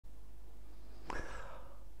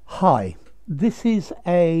Hi, this is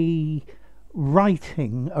a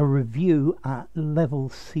writing a review at level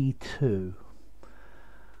C2.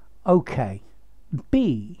 Okay,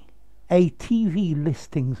 B, a TV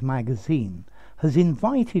listings magazine, has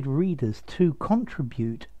invited readers to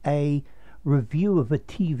contribute a review of a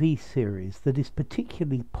TV series that is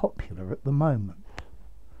particularly popular at the moment.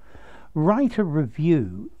 Write a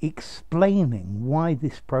review explaining why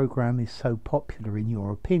this program is so popular in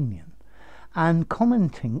your opinion, and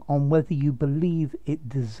commenting on whether you believe it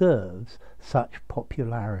deserves such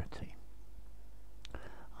popularity.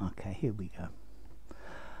 Okay, here we go.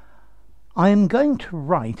 I am going to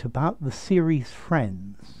write about the series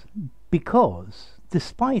Friends because,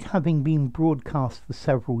 despite having been broadcast for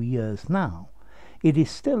several years now, it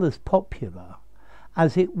is still as popular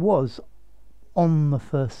as it was on the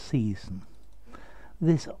first season.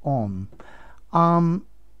 Let's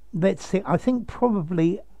see, I think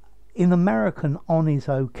probably in American on is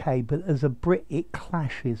okay, but as a Brit it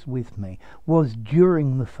clashes with me. Was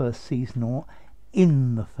during the first season or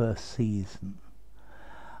in the first season?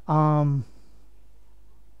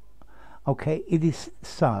 Okay, it is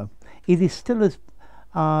so. It is still as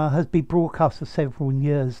has been broadcast for several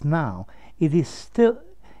years now. It is still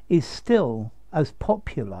as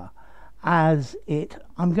popular as it.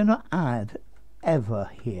 I'm going to add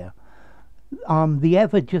ever here. The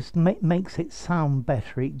ever just makes it sound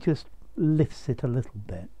better. It just lifts it a little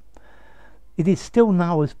bit. It is still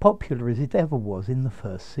now as popular as it ever was in the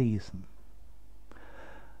first season.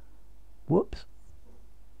 Whoops.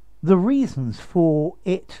 The reasons for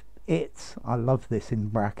its, I love this in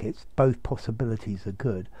brackets, both possibilities are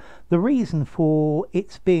good. The reason for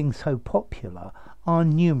its being so popular are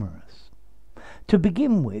numerous. To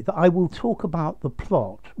begin with, I will talk about the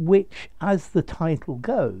plot, which, as the title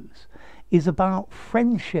goes, is about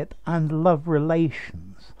friendship and love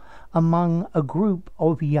relations among a group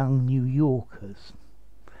of young New Yorkers.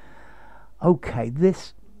 Okay,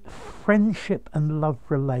 this friendship and love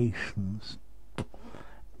relations,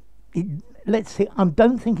 let's see, I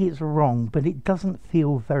don't think it's wrong, but it doesn't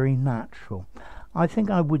feel very natural. I think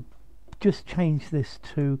I would just change this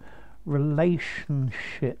to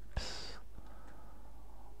relationships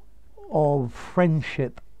of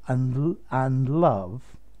friendship and love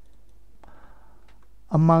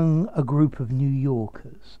among a group of New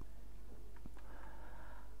Yorkers.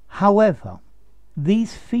 However,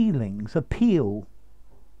 these feelings appeal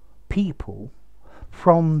people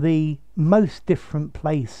from the most different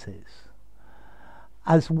places,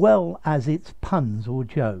 as well as its puns or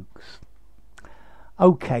jokes.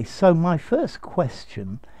 Okay, so my first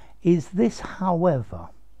question is this, however,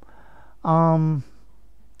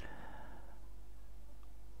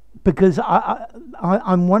 because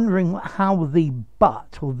I'm wondering how the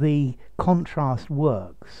but or the contrast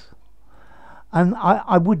works. And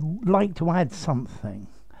I would like to add something.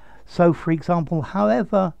 So, for example,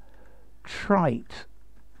 however trite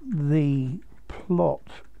the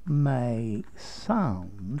plot may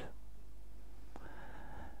sound,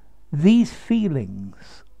 these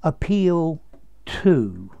feelings appeal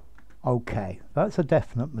to. Okay, that's a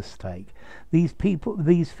definite mistake. These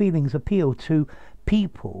feelings appeal to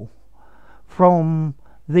people from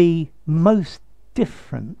the most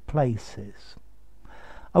different places.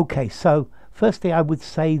 Okay, so firstly I would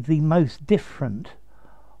say the most different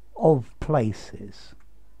of places.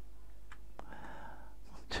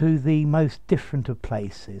 To the most different of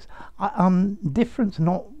places. Different's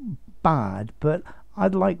not bad, but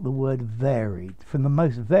I'd like the word varied, from the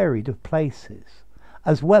most varied of places,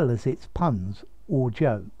 as well as its puns or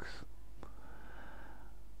jokes.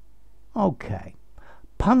 Okay,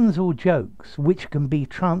 puns or jokes which can be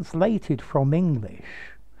translated from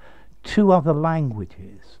English to other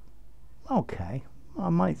languages. Okay, I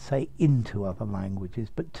might say into other languages,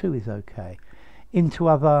 but to is okay. Into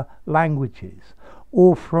other languages,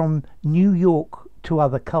 or from New York to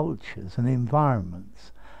other cultures and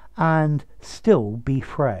environments, and still be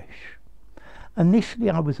fresh. Initially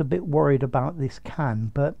I was a bit worried about this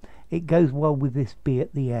can, but it goes well with this be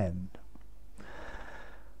at the end.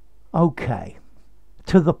 Okay,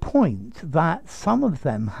 to the point that some of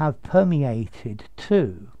them have permeated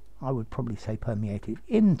to, I would probably say permeated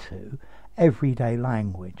into, everyday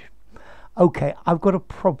language. Okay, I've got a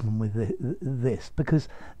problem with this, because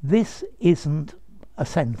this isn't a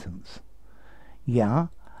sentence. Yeah.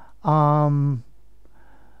 And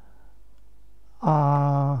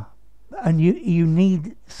you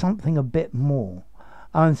need something a bit more,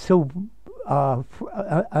 and still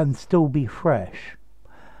be fresh.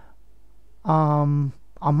 I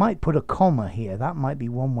might put a comma here. That might be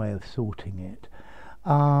one way of sorting it.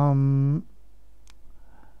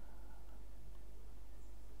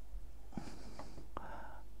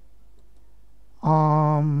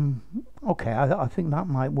 Okay, I think that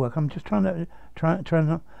might work. I'm just trying to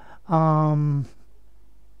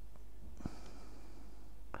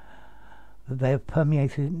they have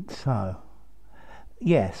permeated. So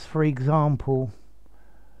yes, for example,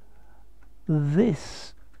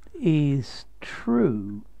 this is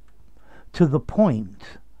true to the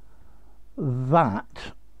point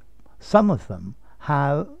that some of them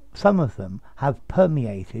have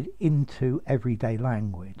permeated into everyday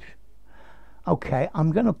language. Okay,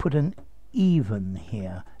 I'm going to put an even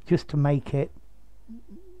here just to make it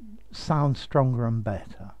sound stronger and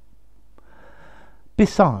better.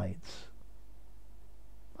 Besides.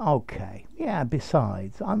 Okay, yeah,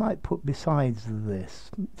 besides. I might put besides this.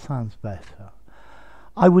 It sounds better.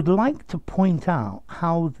 I would like to point out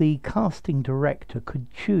how the casting director could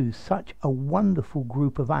choose such a wonderful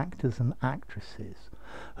group of actors and actresses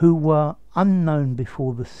who were unknown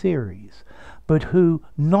before the series, but who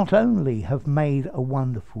not only have made a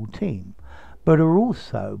wonderful team, but are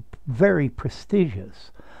also very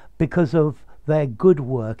prestigious because of their good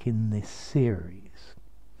work in this series.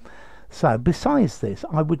 So, besides this,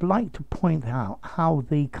 I would like to point out how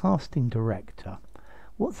the casting director,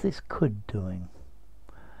 what's this could doing?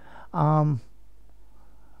 How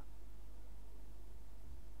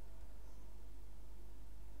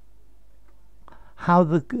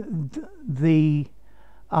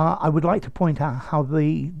I would like to point out how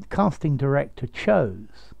the casting director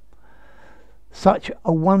chose such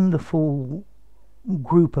a wonderful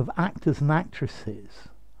group of actors and actresses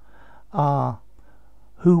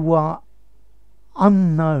who were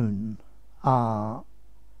unknown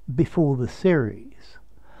before the series,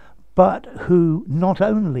 but who not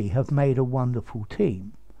only have made a wonderful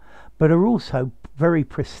team, but are also very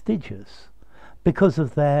prestigious because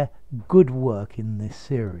of their good work in this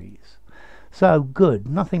series. So good,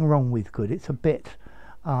 nothing wrong with good. It's a bit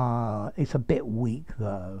weak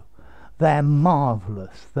though. They're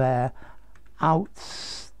marvelous. They're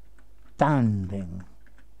outstanding.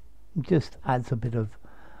 Just adds a bit of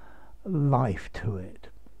life to it.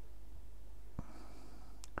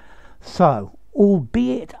 So,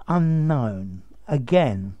 albeit unknown,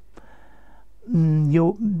 again,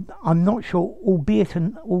 I'm not sure. Albeit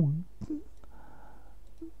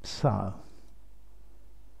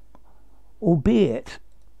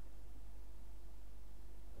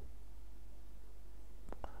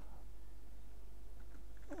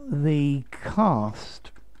the cast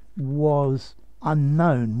was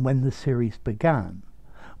unknown when the series began,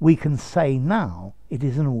 we can say now it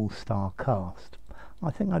is an all-star cast. I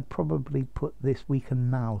think I'd probably put this we can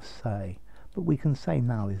now say, but we can say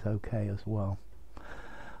now is okay as well.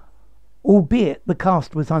 Albeit the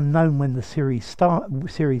cast was unknown when the series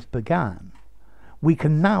began, we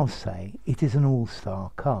can now say it is an all-star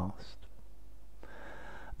cast.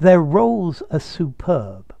 Their roles are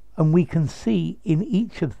superb, and we can see in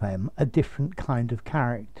each of them a different kind of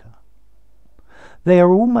character. They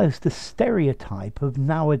are almost a stereotype of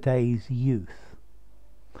nowadays youth.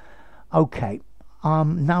 Okay,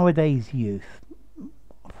 nowadays youth,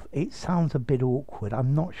 it sounds a bit awkward.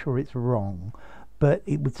 I'm not sure it's wrong, but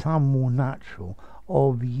it would sound more natural,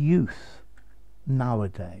 of youth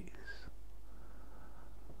nowadays,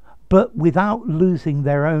 but without losing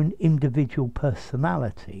their own individual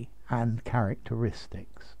personality and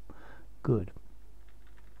characteristics. Good.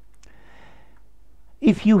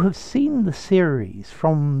 If you have seen the series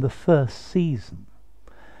from the first season,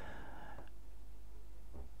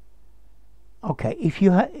 okay, if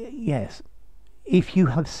you have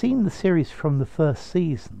seen the series from the first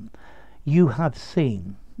season, you have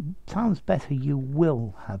seen, sounds better, you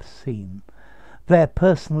will have seen their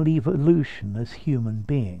personal evolution as human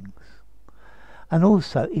beings. And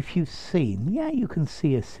also, if you've seen, yeah, you can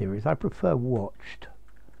see a series, I prefer watched.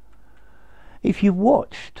 If you've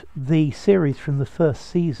watched the series from the first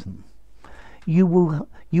season, you will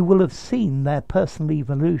have seen their personal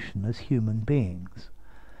evolution as human beings.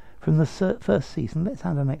 From the first season, let's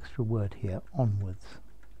add an extra word here, onwards.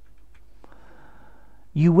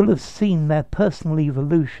 You will have seen their personal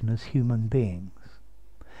evolution as human beings.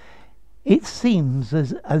 It seems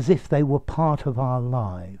as if they were part of our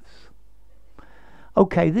lives.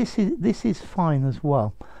 Okay, this is fine as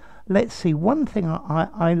well. Let's see, one thing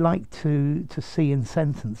I like to see in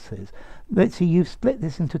sentences. Let's see, you've split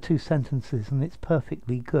this into two sentences and it's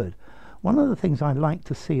perfectly good. One of the things I like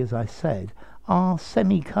to see, as I said, are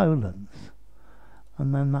semicolons.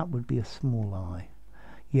 And then that would be a small I.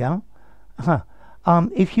 Yeah?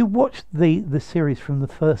 If you watched the series from the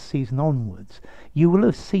first season onwards, you will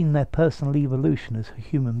have seen their personal evolution as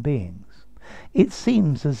human beings. It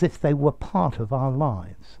seems as if they were part of our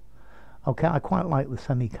lives. Okay, I quite like the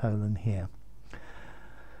semicolon here.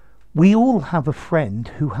 We all have a friend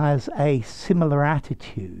who has a similar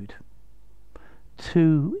attitude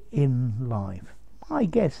to in life. I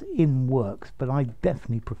guess in works, but I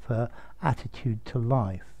definitely prefer attitude to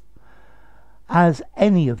life, as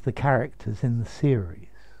any of the characters in the series.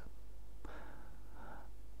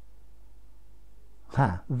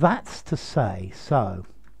 That's to say, so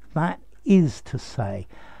that is to say,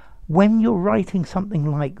 when you're writing something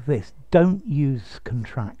like this, don't use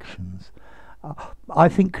contractions. I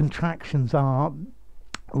think contractions are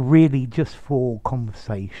really just for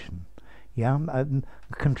conversation. Yeah,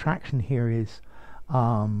 contraction here is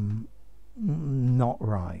not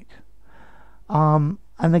right. And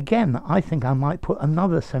again, I think I might put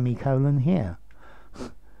another semicolon here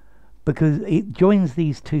because it joins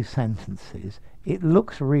these two sentences. It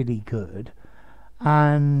looks really good,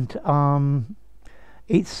 and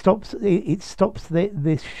it stops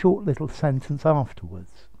this short little sentence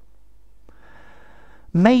afterwards.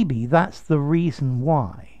 Maybe that's the reason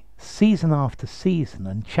why, season after season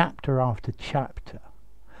and chapter after chapter,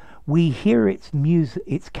 we hear its music,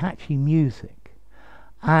 its catchy music,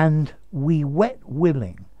 and we wet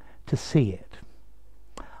willing to see it.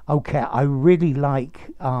 Okay, I really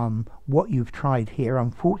like what you've tried here.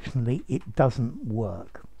 Unfortunately, it doesn't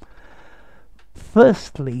work.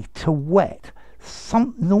 Firstly, to whet.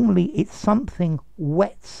 Normally it's something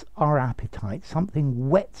whets our appetite, something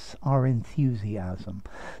whets our enthusiasm,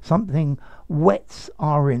 something whets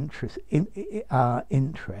our interest.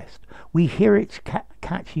 We hear its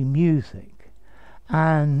catchy music,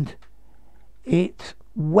 and it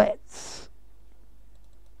whets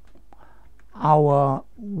our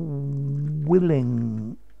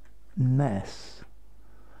willingness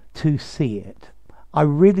to see it. I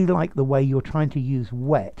really like the way you're trying to use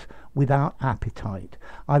wet without appetite.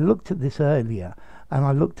 I looked at this earlier, and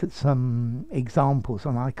I looked at some examples,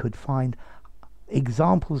 and I could find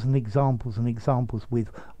examples and examples and examples with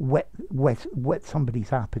wet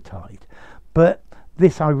somebody's appetite. But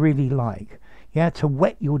this I really like. Yeah, to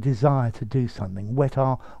whet your desire to do something, whet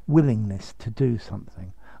our willingness to do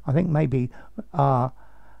something. I think maybe,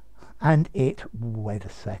 and it, wait a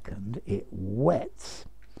second, it wets,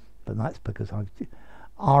 but that's because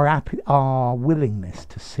our willingness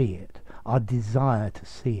to see it, our desire to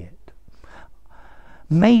see it.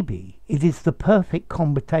 Maybe it is the perfect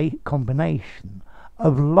combination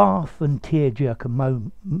of laugh and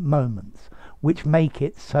tearjerker moments which make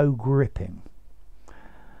it so gripping.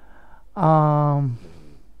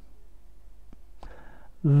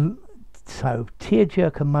 So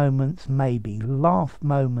tearjerker moments maybe, laugh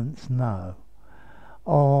moments no.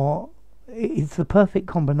 Or it's the perfect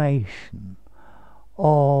combination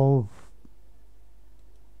of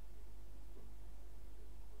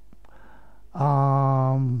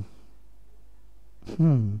a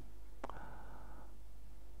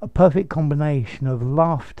perfect combination of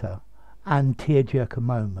laughter and tearjerker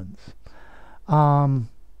moments.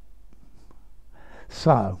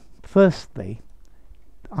 So firstly,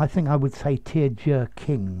 I think I would say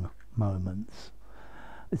tear-jerking moments.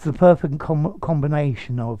 It's the perfect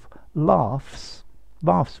combination of laughs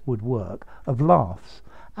would work, of laughs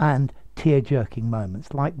and tear-jerking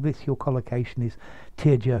moments. Like this, your collocation is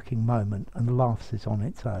tear-jerking moment, and laughs is on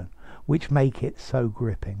its own, which make it so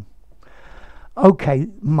gripping. Okay,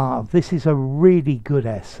 Marv, this is a really good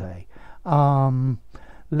essay.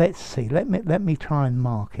 Let's see, let me try and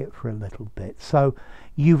mark it for a little bit. So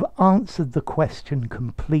you've answered the question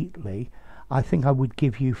completely. I think I would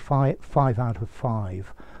give you 5 out of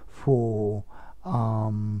 5 for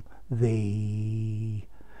the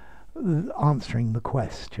answering the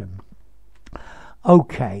question.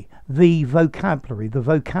 Okay, the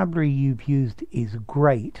vocabulary you've used is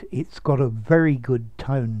great. It's got a very good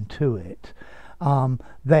tone to it.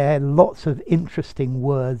 There are lots of interesting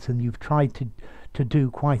words, and you've tried to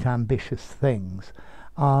do quite ambitious things.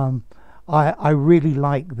 I really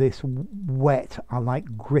like this wet. I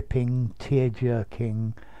like gripping,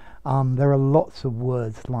 tear-jerking. There are lots of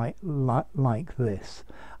words like this,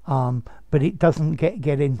 but it doesn't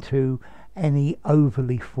get into any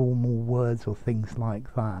overly formal words or things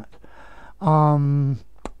like that.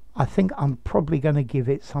 I think I'm probably going to give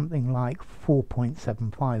it something like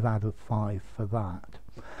 4.75 out of 5 for that.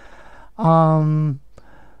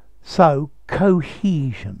 So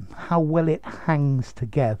cohesion, how well it hangs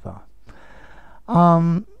together.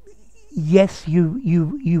 Yes, you've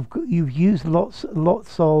used lots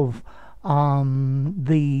of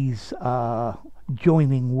these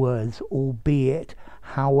joining words, albeit,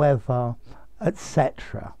 however,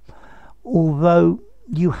 etc. Although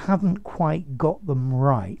you haven't quite got them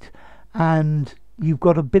right, and you've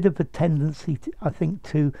got a bit of a tendency, I think,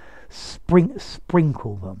 to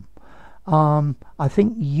sprinkle them. I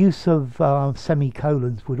think use of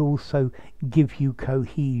semicolons would also give you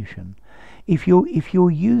cohesion. If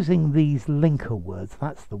you're using these linker words,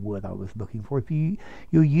 that's the word I was looking for. If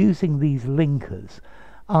you're using these linkers,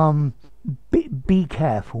 um, be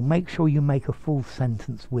careful. Make sure you make a full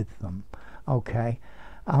sentence with them. Okay.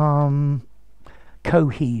 Um,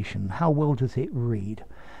 Cohesion. How well does it read?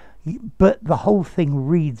 But the whole thing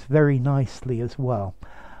reads very nicely as well.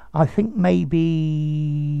 I think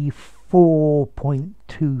maybe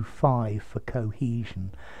 4.25 for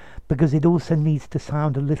cohesion, because it also needs to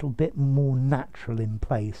sound a little bit more natural in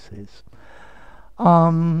places.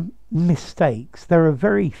 Mistakes. There are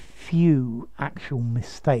very few actual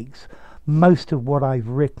mistakes. Most of what I've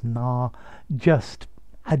written are just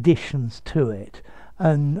additions to it.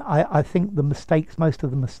 And I think most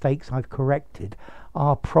of the mistakes I've corrected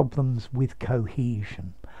are problems with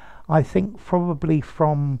cohesion. I think probably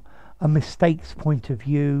from a mistakes point of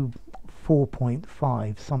view,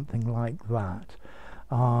 4.5, something like that.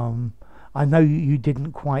 Um, I know you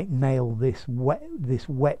didn't quite nail this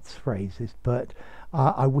wets phrases, but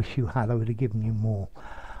I wish you had. I would have given you more.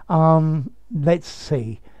 Let's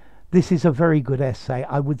see. This is a very good essay.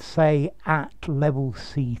 I would say at level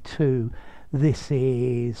C2, this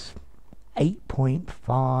is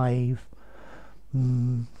 8.5.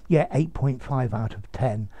 Yeah, 8.5 out of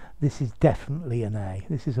 10. This is definitely an A.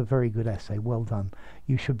 This is a very good essay. Well done.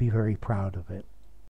 You should be very proud of it.